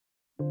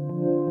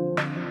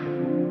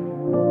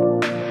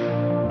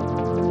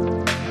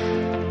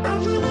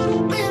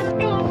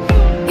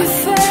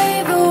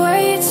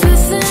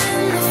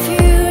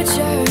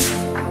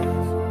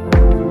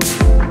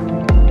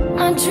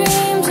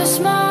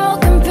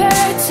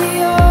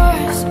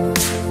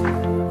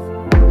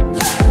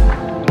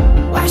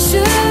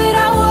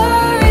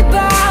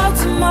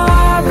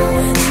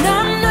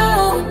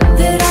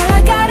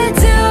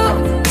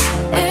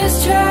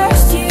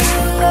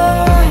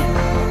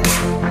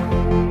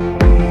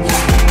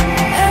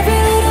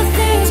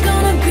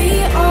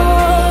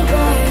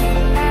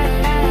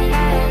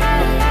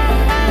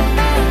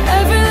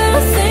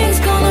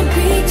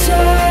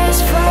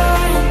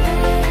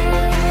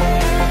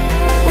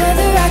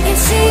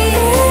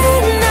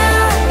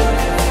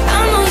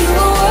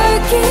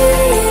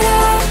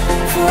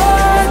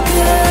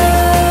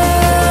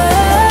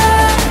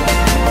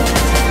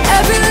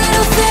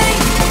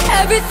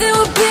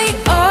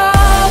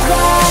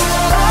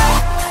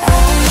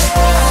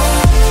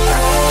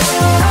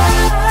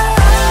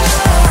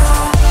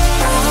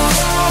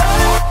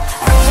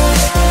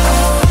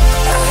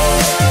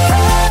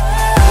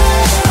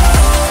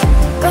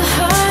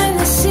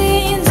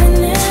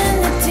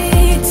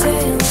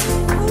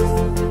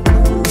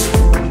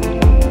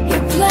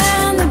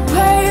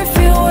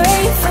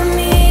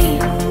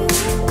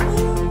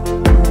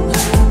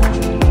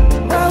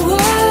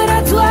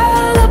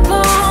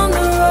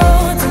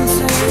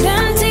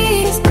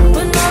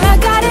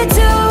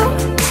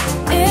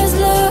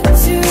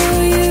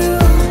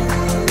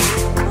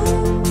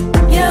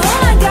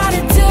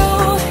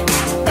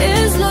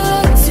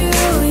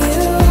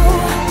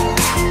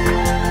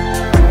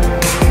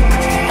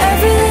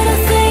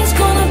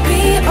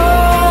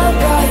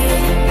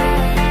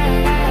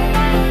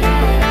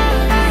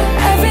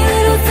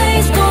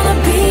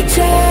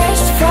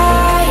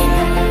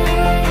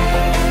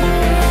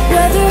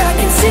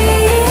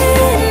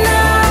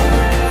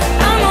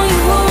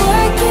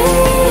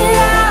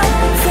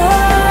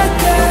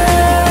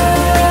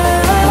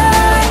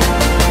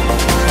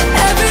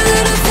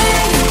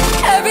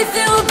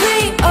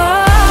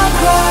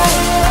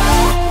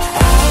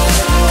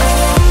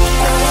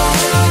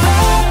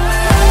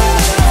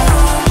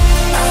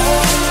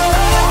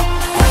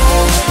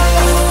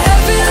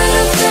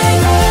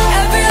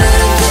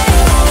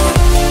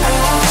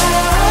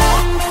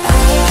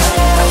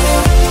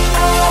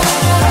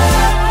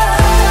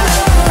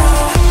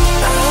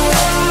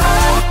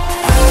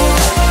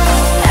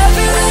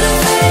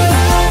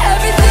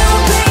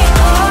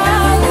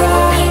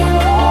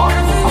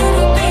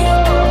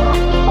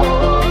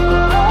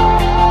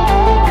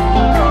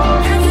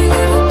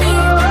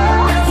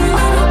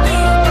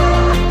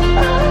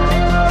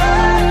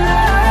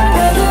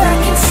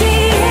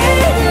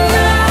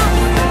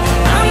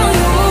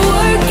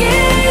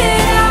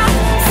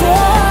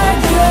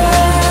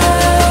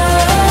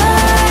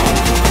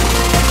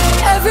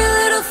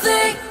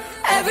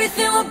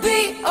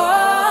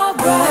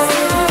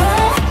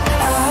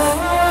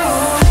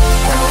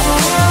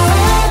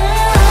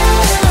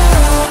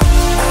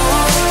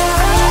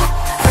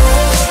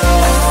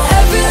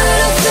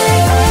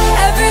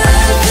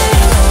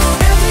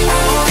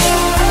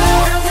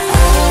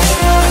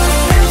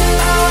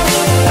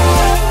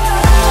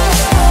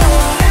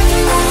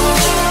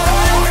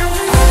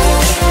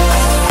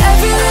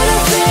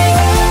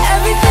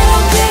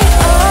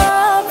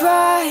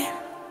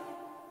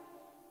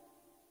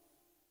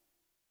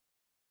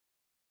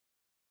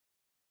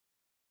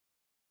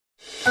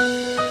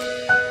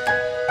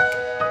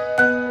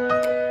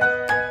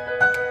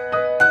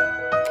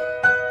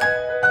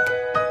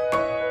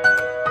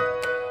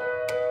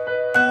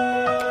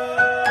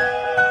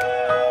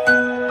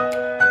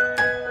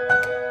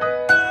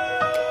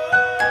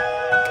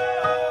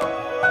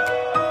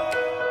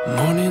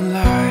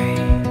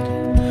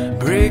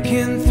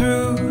breaking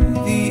through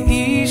the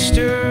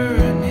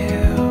eastern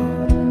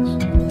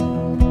hills.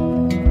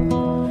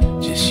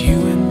 Just you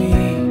and me,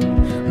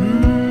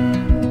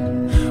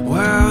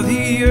 while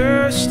the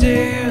earth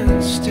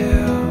stands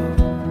still.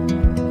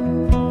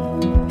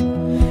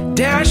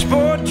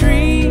 Dashboard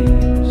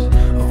dreams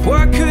of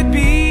what could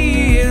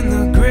be in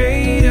the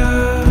great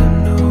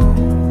unknown.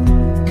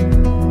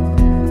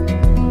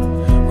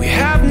 We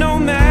have no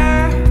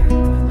map,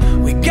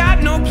 we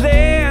got no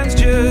plans,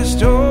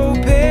 just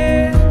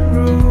open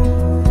road.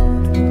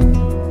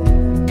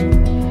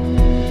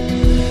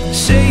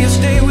 Say you'll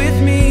stay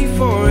with me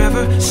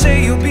forever,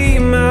 say you'll be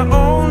my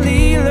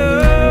only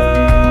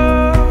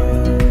love.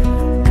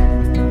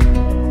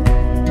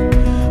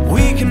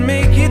 We can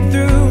make it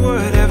through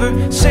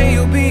whatever, say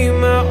you'll be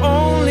my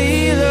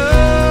only love.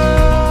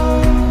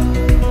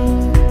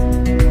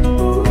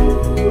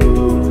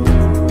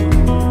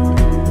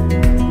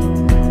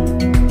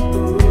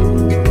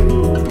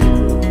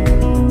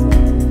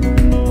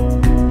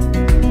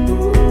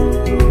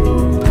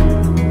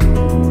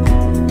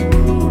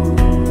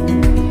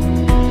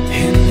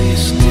 In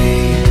this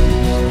day,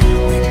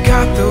 we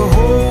got the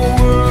whole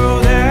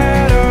world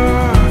at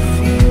our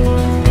feet.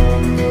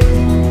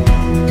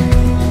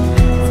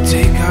 We'll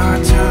take our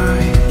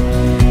time,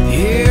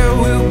 yeah,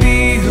 we'll be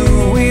who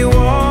we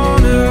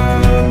wanna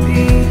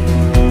be.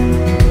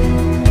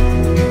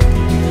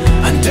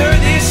 Under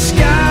this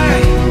sky,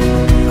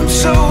 I'm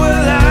so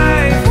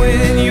alive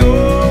when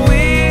you're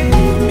with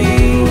me.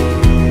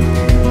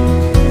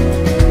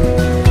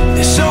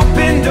 This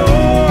open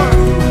door,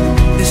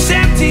 this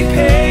empty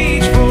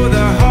page for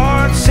the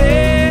heart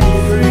set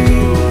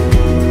free.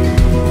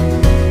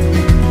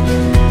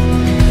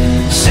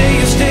 Say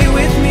you'll stay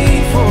with me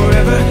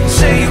forever,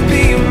 say you'll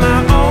be my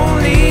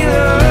only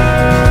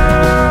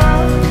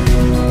love.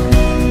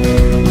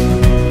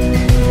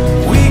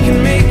 We can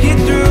make it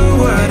through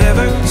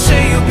whatever,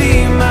 say you'll be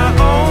my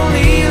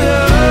only love.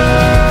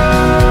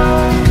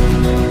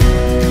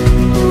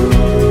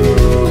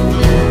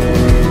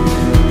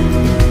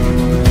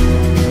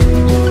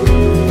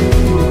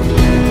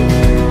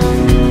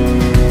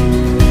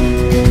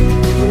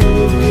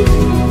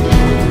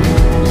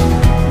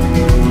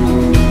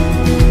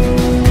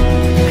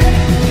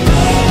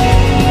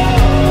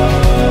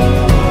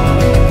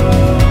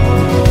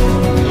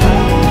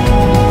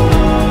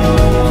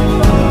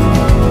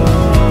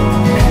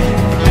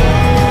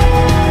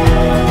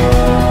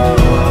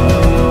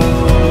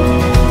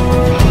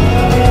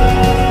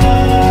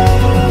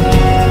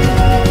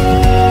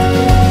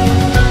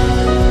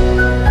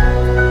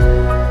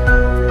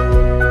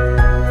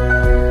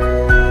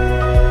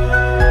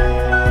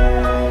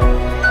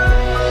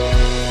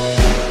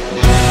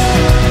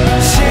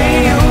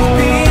 Say you'll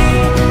be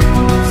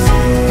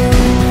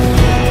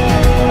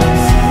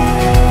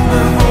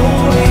my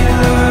only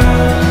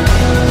love.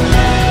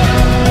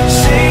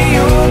 Say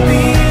you'll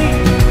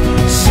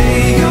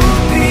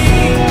be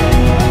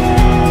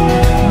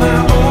my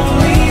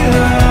only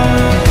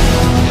love.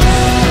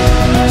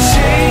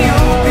 Say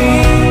you'll be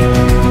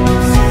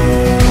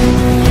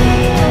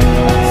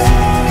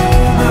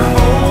my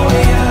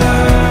only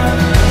love.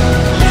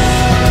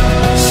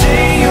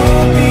 Say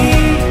you'll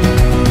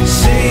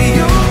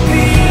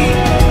be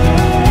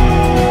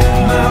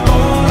my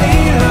only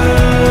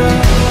love.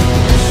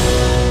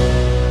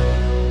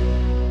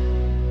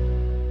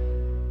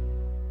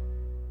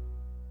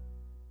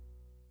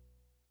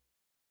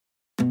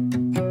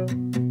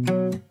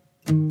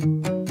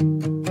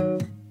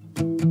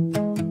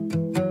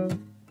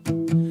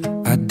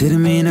 I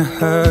didn't mean to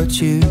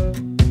hurt you,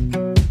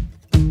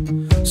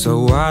 so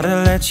why'd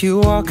I let you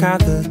walk out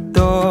the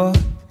door?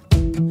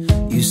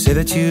 You say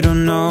that you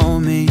don't know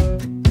me,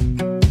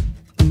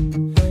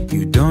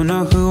 you don't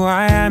know who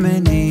I am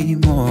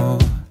anymore.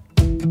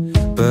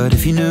 But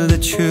if you knew the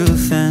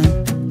truth,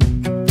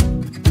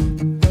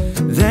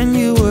 then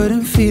you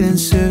wouldn't feel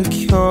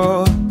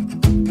insecure.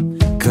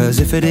 Cause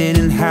if I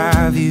didn't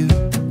have you,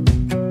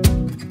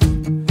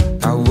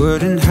 I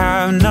wouldn't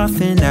have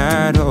nothing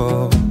at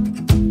all.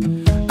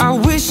 I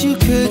wish you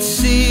could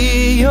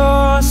see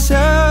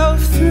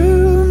yourself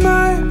through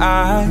my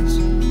eyes.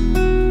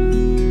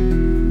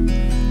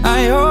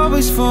 I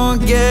always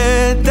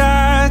forget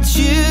that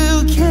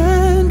you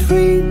can't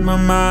read my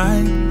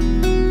mind.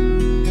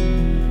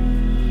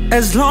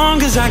 As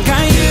long as I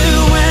got you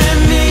and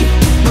me,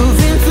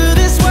 moving through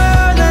this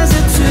world as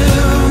a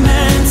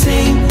two-man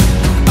team,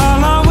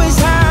 I'll always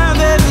have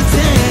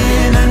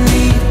everything I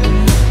need.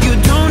 You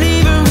don't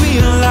even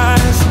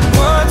realize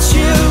what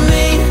you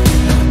mean.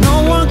 No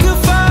one could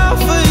fall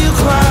for you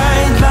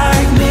quite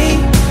like me.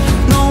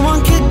 No one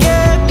could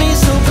get me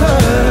so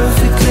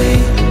perfectly.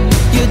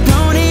 You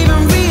don't even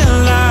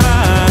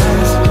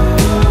realize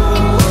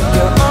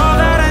you're all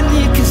that I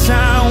need, 'cause I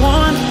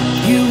want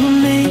you and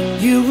me,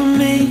 you and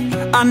me.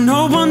 I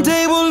know one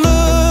day we'll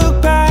look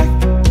back,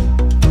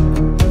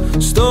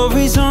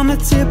 stories on the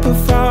tip of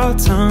our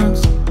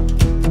tongues,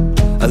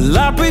 a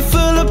library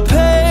full of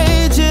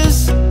pages,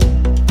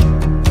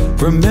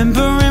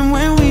 remembering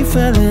when we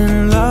fell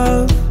in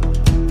love.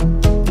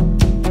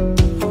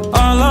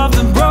 All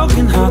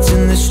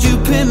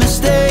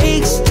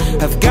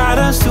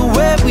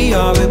we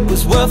are, it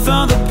was worth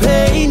all the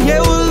pain. Yeah,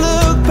 we'll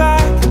look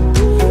back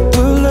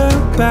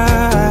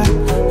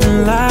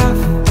and laugh.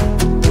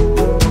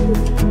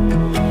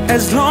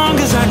 As long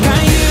as I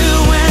got you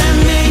and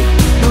me,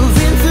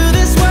 moving through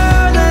this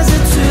world as a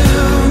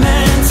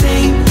two-man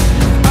team,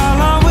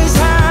 I'll always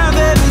have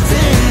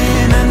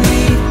everything I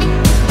need.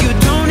 You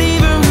don't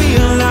even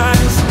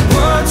realize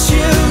what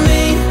you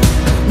mean.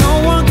 No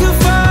one could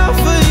fall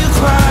for you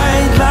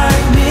quite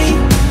like me.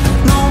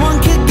 No one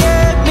could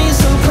get me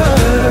so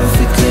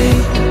perfectly.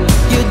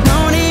 You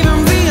don't even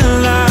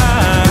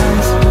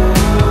realize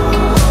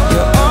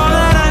you're all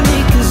that I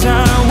need, 'cause I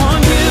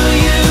want you,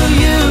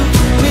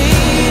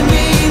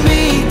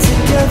 me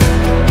together.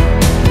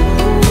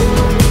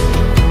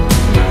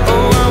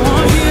 Oh, I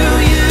want you,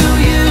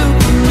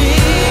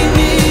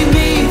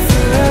 me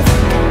forever.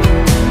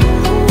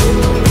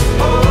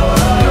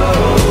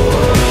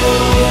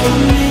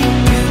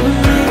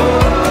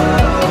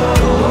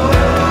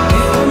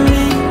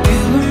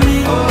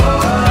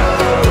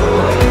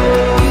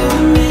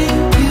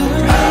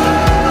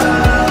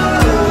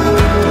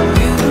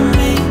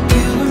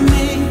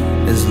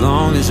 As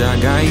long as I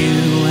got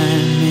you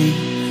and me,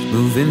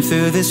 moving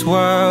through this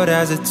world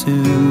as a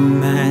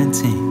two-man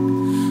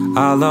team,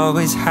 I'll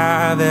always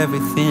have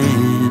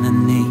everything I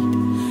need.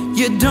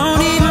 You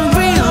don't even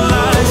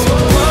realize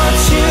what